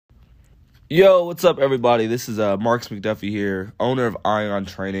Yo, what's up, everybody? This is Marks McDuffie here, owner of Ion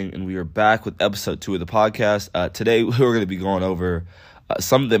Training, and we are back with episode 2 of the podcast. Today, we're going to be going over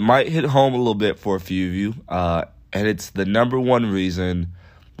something that might hit home a little bit for a few of you, and it's the number one reason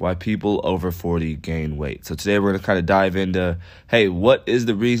why people over 40 gain weight. So today, we're going to kind of dive into, hey, what is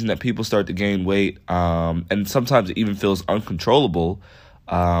the reason that people start to gain weight? And sometimes it even feels uncontrollable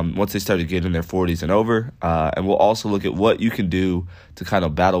once they start to get in their 40s and over. And we'll also look at what you can do to kind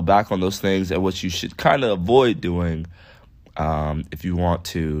of battle back on those things and what you should kind of avoid doing if you want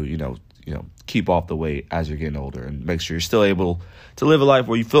to, keep off the weight as you're getting older and make sure you're still able to live a life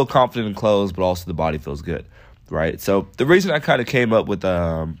where you feel confident in clothes, but also the body feels good, right? So the reason I kind of came up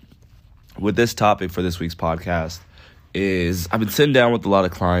with this topic for this week's podcast is I've been sitting down with a lot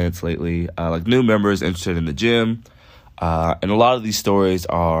of clients lately, like new members interested in the gym. And a lot of these stories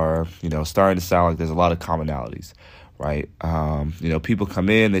are, starting to sound like there's a lot of commonalities, right? People come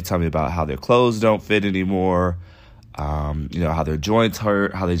in, they tell me about how their clothes don't fit anymore, how their joints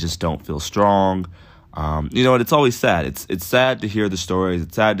hurt, how they just don't feel strong. And it's always sad. It's sad to hear the stories.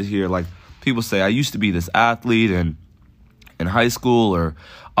 It's sad to hear, like, people say, I used to be this athlete in high school, or,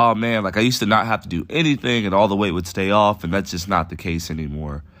 oh, man, like, I used to not have to do anything and all the weight would stay off, and that's just not the case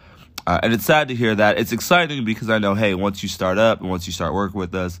anymore. And it's sad to hear that. It's exciting because I know, hey, once you start up and once you start working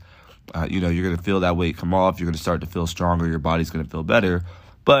with us, you're going to feel that weight come off. You're going to start to feel stronger. Your body's going to feel better.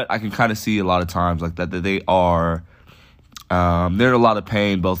 But I can kind of see a lot of times like that they are, they're in a lot of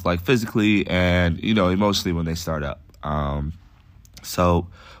pain, both like physically and, emotionally when they start up. So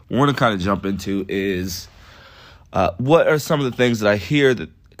what we're going to kind of jump into is what are some of the things that I hear that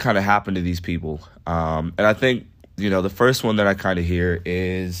kind of happen to these people? And I think, the first one that I kind of hear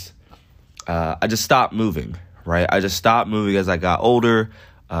is, I just stopped moving, right? I just stopped moving as I got older.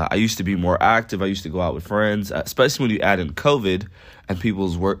 I used to be more active. I used to go out with friends, especially when you add in COVID and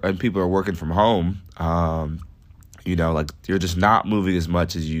people are working from home. Like you're just not moving as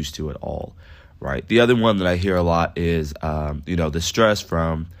much as you used to at all, right? The other one that I hear a lot is, the stress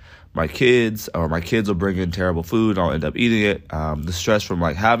from my kids, or my kids will bring in terrible food. I'll end up eating it. The stress from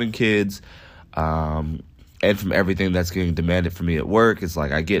like having kids, and from everything that's getting demanded from me at work. It's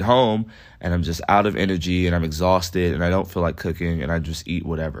like I get home and I'm just out of energy and I'm exhausted and I don't feel like cooking and I just eat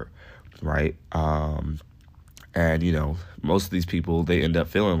whatever, right? And most of these people, they end up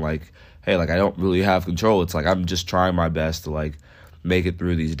feeling like, hey, like I don't really have control. It's like I'm just trying my best to like make it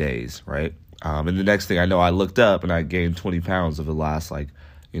through these days, right? And the next thing I know, I looked up and I gained 20 pounds over the last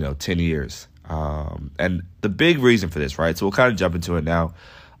 10 years. And the big reason for this, right? So we'll kind of jump into it now.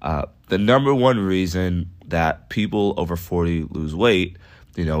 The number one reason that people over 40 lose weight,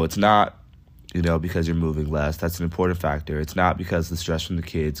 it's not, because you're moving less. That's an important factor. It's not because the stress from the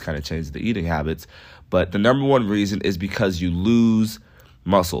kids kind of changes the eating habits. But the number one reason is because you lose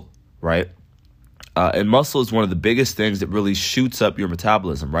muscle, right? And muscle is one of the biggest things that really shoots up your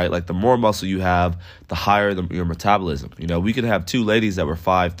metabolism, right? Like the more muscle you have, the higher your metabolism. We could have two ladies that were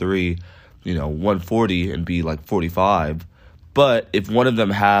 5'3", 140 and be like 45. But if one of them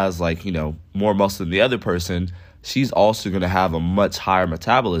has more muscle than the other person, she's also going to have a much higher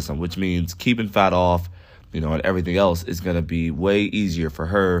metabolism, which means keeping fat off, and everything else is going to be way easier for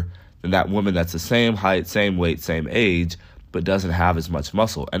her than that woman that's the same height, same weight, same age, but doesn't have as much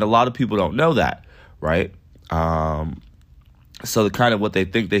muscle. And a lot of people don't know that, right? So the kind of what they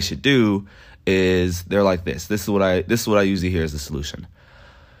think they should do is they're like this. This is what I usually hear as the solution.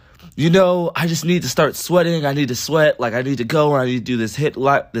 I just need to start sweating. I need to sweat. Like I need to go and I need to do this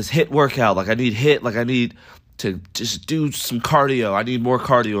HIIT workout. Like I need HIIT. Like I need to just do some cardio. I need more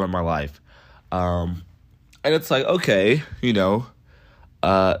cardio in my life. And it's like, okay,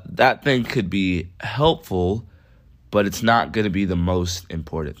 that thing could be helpful, but it's not going to be the most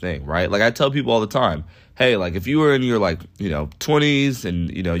important thing, right? Like I tell people all the time, hey, like if you were in your 20s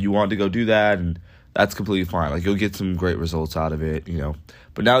and, you wanted to go do that, and that's completely fine. Like you'll get some great results out of it,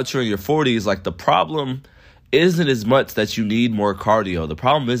 But now that you're in your 40s, like the problem isn't as much that you need more cardio. The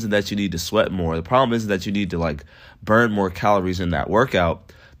problem isn't that you need to sweat more. The problem isn't that you need to burn more calories in that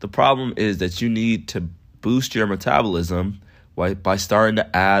workout. The problem is that you need to boost your metabolism by starting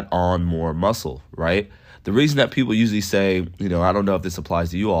to add on more muscle, right? The reason that people usually say, I don't know if this applies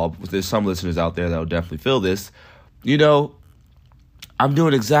to you all, but there's some listeners out there that will definitely feel this, I'm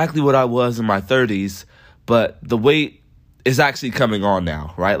doing exactly what I was in my 30s, but the weight is actually coming on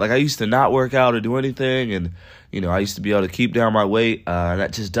now, right? Like I used to not work out or do anything, and I used to be able to keep down my weight, and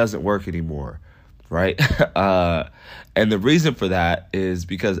that just doesn't work anymore, right? And the reason for that is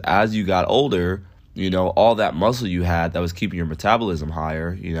because as you got older, all that muscle you had that was keeping your metabolism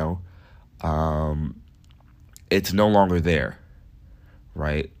higher, it's no longer there,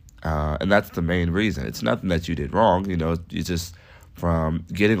 right? And that's the main reason. It's nothing that you did wrong. You just from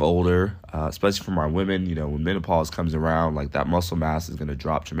getting older, especially for my women, when menopause comes around, like that muscle mass is going to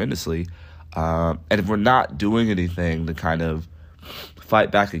drop tremendously. And if we're not doing anything to kind of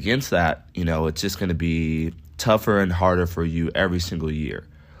fight back against that, it's just going to be tougher and harder for you every single year,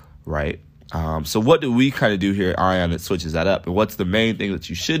 right? So what do we kind of do here at Ion that switches that up? And what's the main thing that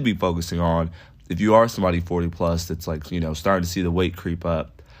you should be focusing on if you are somebody 40 plus that's like, starting to see the weight creep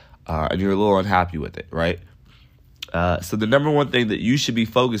up and you're a little unhappy with it, right? So the number one thing that you should be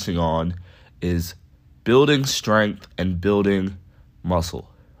focusing on is building strength and building muscle,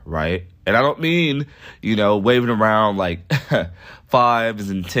 right? And I don't mean, waving around like 5s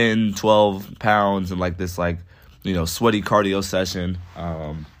and 10, 12 pounds and like this like, sweaty cardio session.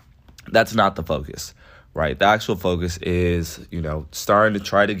 That's not the focus, right? The actual focus is, starting to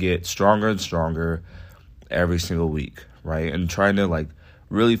try to get stronger and stronger every single week, right? And trying to like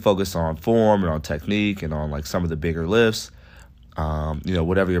really focus on form and on technique and on like some of the bigger lifts,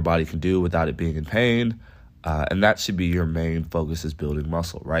 whatever your body can do without it being in pain. And that should be your main focus, is building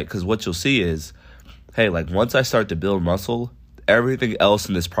muscle, right? Because what you'll see is, hey, like once I start to build muscle, everything else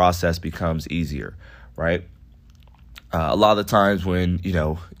in this process becomes easier, right? A lot of the times when,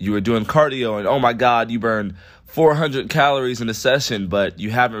 you were doing cardio and, oh my God, you burned 400 calories in a session, but you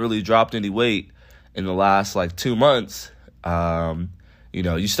haven't really dropped any weight in the last like 2 months,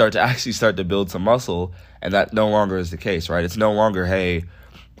 you start to build some muscle, and that no longer is the case, right? It's no longer, hey,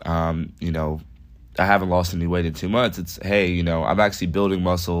 I haven't lost any weight in 2 months. It's, hey, I'm actually building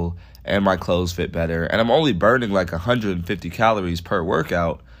muscle and my clothes fit better, and I'm only burning like 150 calories per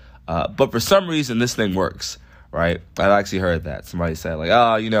workout. But for some reason, this thing works, right? I've actually heard that. Somebody said like,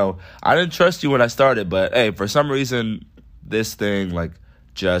 I didn't trust you when I started, but hey, for some reason, this thing like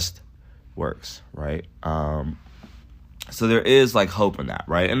just works, right? So there is like hope in that,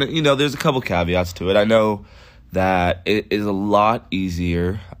 right? And, there's a couple caveats to it. I know that it is a lot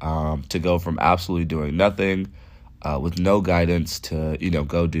easier to go from absolutely doing nothing with no guidance to,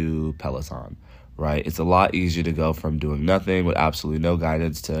 go do Peloton, right? It's a lot easier to go from doing nothing with absolutely no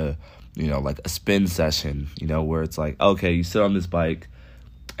guidance to, like a spin session, where it's like, okay, you sit on this bike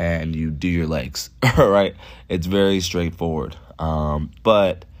and you do your legs, right? It's very straightforward.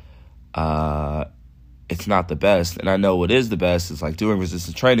 But it's not the best. And I know what is the best is like doing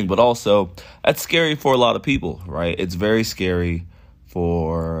resistance training, but also that's scary for a lot of people, right? It's very scary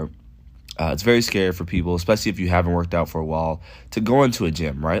for people, especially if you haven't worked out for a while, to go into a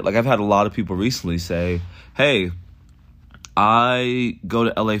gym, right? Like I've had a lot of people recently say, hey, I go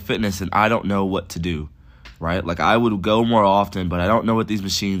to LA Fitness and I don't know what to do, right? Like I would go more often, but I don't know what these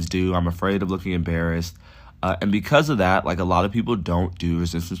machines do. I'm afraid of looking embarrassed. And because of that, like a lot of people don't do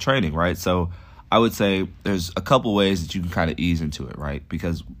resistance training, right? So I would say there's a couple ways that you can kind of ease into it, right?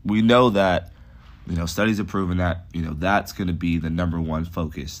 Because we know that, studies have proven that, that's going to be the number one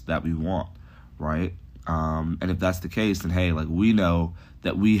focus that we want, right? And if that's the case, then, hey, like we know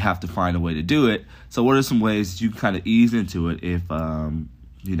that we have to find a way to do it. So what are some ways that you can kind of ease into it if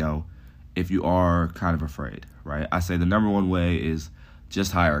you are kind of afraid, right? I say the number one way is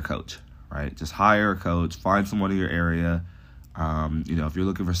just hire a coach, right? Just hire a coach, find someone in your area. If you're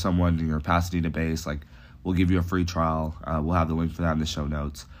looking for someone in your Pasadena base, like we'll give you a free trial. We'll have the link for that in the show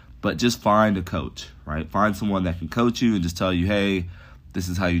notes. But just find a coach, right? Find someone that can coach you and just tell you, hey, this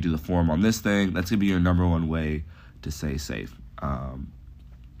is how you do the form on this thing. That's going to be your number one way to stay safe.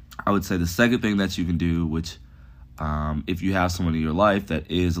 I would say the second thing that you can do, which if you have someone in your life that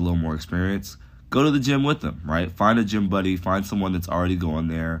is a little more experienced, go to the gym with them, right? Find a gym buddy. Find someone that's already going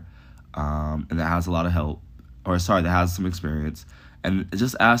there and that has a lot of help. That has some experience, and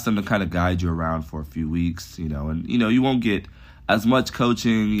just ask them to kind of guide you around for a few weeks, and, you won't get as much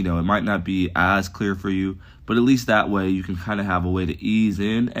coaching, it might not be as clear for you, but at least that way you can kind of have a way to ease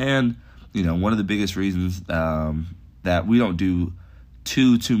in. And, one of the biggest reasons that we don't do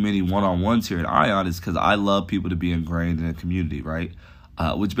too many one-on-ones here at Ion is because I love people to be ingrained in a community, right?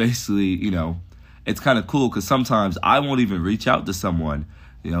 Which basically, it's kind of cool because sometimes I won't even reach out to someone.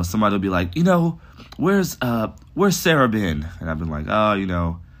 Somebody will be like, where's Sarah been? And I've been like,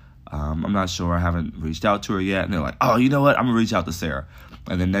 I'm not sure. I haven't reached out to her yet. And they're like, oh, you know what? I'm going to reach out to Sarah.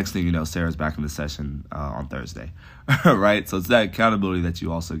 And then next thing you know, Sarah's back in the session on Thursday, right? So it's that accountability that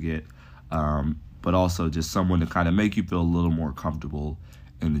you also get, but also just someone to kind of make you feel a little more comfortable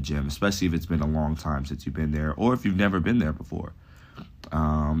in the gym, especially if it's been a long time since you've been there or if you've never been there before.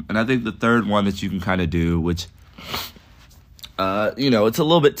 And I think the third one that you can kind of do, which it's a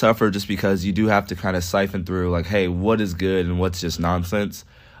little bit tougher just because you do have to kind of siphon through like, hey, what is good and what's just nonsense.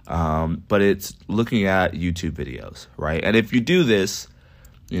 But it's looking at YouTube videos, right? And if you do this,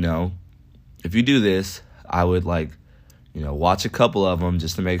 if you do this, I would watch a couple of them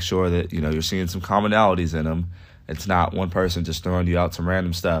just to make sure that, you're seeing some commonalities in them. It's not one person just throwing you out some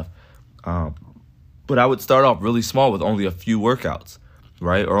random stuff. But I would start off really small with only a few workouts,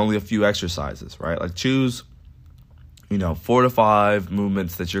 right? Or only a few exercises, right? Like choose, 4 to 5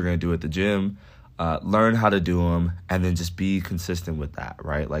 movements that you're going to do at the gym. Learn how to do them, and then just be consistent with that,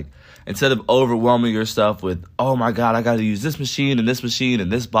 right? Like instead of overwhelming yourself with, oh my God, I got to use this machine and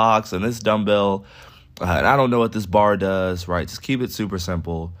this box and this dumbbell, and I don't know what this bar does, right? Just keep it super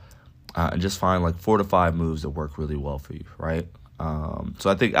simple, and just find 4 to 5 moves that work really well for you, right?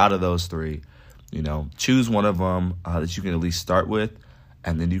 So I think out of those 3, choose one of them that you can at least start with,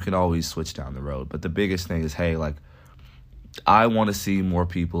 and then you can always switch down the road. But the biggest thing is, hey, I want to see more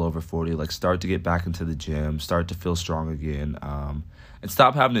people over 40 start to get back into the gym, start to feel strong again, and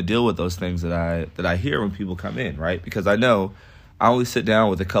stop having to deal with those things that I hear when people come in, right? Because I know I only sit down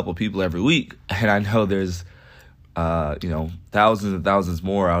with a couple people every week, and I know there's thousands and thousands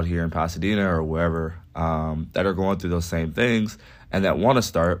more out here in Pasadena or wherever that are going through those same things and that want to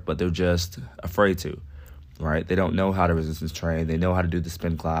start, but they're just afraid to, right? They don't know how to resistance train. They know how to do the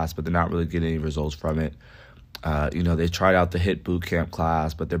spin class, but they're not really getting any results from it. They tried out the HIIT boot camp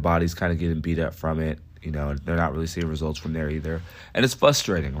class, but their body's kind of getting beat up from it. They're not really seeing results from there either. And it's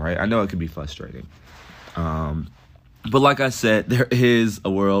frustrating, right? I know it can be frustrating. But like I said, there is a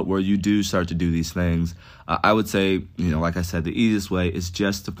world where you do start to do these things. I would say, like I said, the easiest way is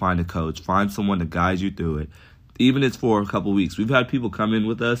just to find a coach, find someone to guide you through it. Even if it's for a couple weeks. We've had people come in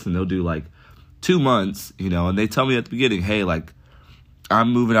with us and they'll do 2 months, and they tell me at the beginning, hey,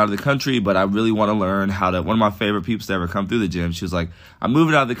 I'm moving out of the country, but I really want to learn how to, one of my favorite people to ever come through the gym, she was like, I'm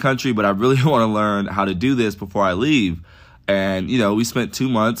moving out of the country, but I really want to learn how to do this before I leave. And, we spent 2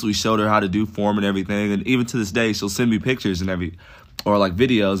 months, we showed her how to do form and everything. And even to this day, she'll send me pictures and or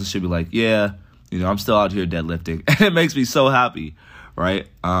videos, and she'll be like, yeah, I'm still out here deadlifting. And it makes me so happy, right?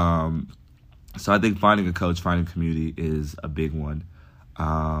 So I think finding a coach, finding community is a big one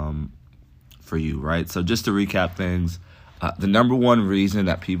for you, right? So just to recap things, the number one reason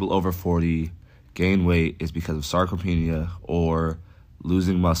that people over 40 gain weight is because of sarcopenia or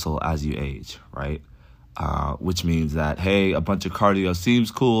losing muscle as you age, right? Which means that, hey, a bunch of cardio seems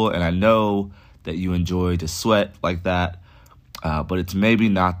cool, and I know that you enjoy to sweat like that, but it's maybe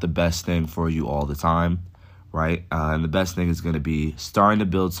not the best thing for you all the time, right? And the best thing is going to be starting to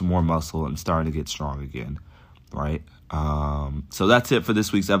build some more muscle and starting to get strong again, right? So that's it for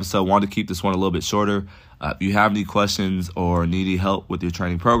this week's episode. Wanted to keep this one a little bit shorter. If you have any questions or need any help with your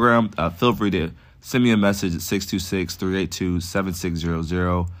training program, feel free to send me a message at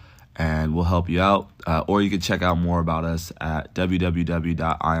 626-382-7600, and we'll help you out. Or you can check out more about us at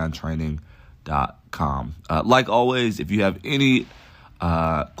www.iontraining.com. Like always, if you have any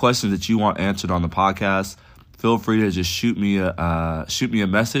questions that you want answered on the podcast, feel free to just shoot me a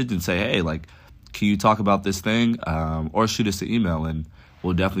message and say, hey, can you talk about this thing? Or shoot us an email, and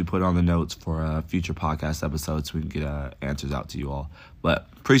we'll definitely put it on the notes for future podcast episodes so we can get answers out to you all. But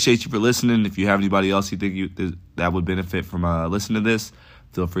appreciate you for listening. If you have anybody else you think that would benefit from listening to this,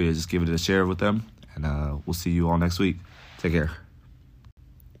 feel free to just give it a share with them. And we'll see you all next week. Take care.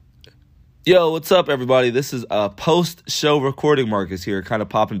 Yo, what's up, everybody? This is post-show recording Marcus here, kind of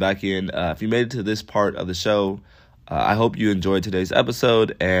popping back in. If you made it to this part of the show, I hope you enjoyed today's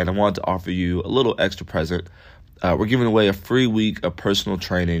episode, and I wanted to offer you a little extra present. We're giving away a free week of personal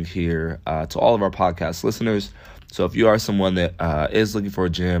training here to all of our podcast listeners. So if you are someone that is looking for a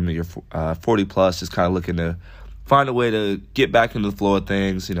gym, you're 40 plus, just kind of looking to find a way to get back into the flow of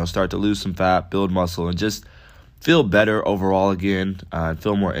things, start to lose some fat, build muscle, and just feel better overall again, and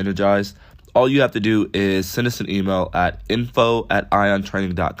feel more energized, all you have to do is send us an email at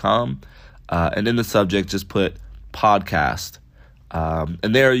info@iontraining.com, and in the subject, just put podcast.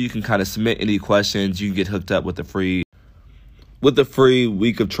 And there you can kind of submit any questions. You can get hooked up with the free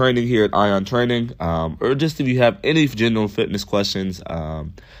week of training here at Ion Training, or just if you have any general fitness questions,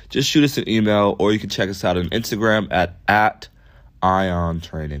 just shoot us an email, or you can check us out on Instagram at Ion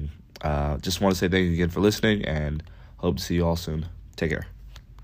Training. Just want to say thank you again for listening, and hope to see you all soon. Take care.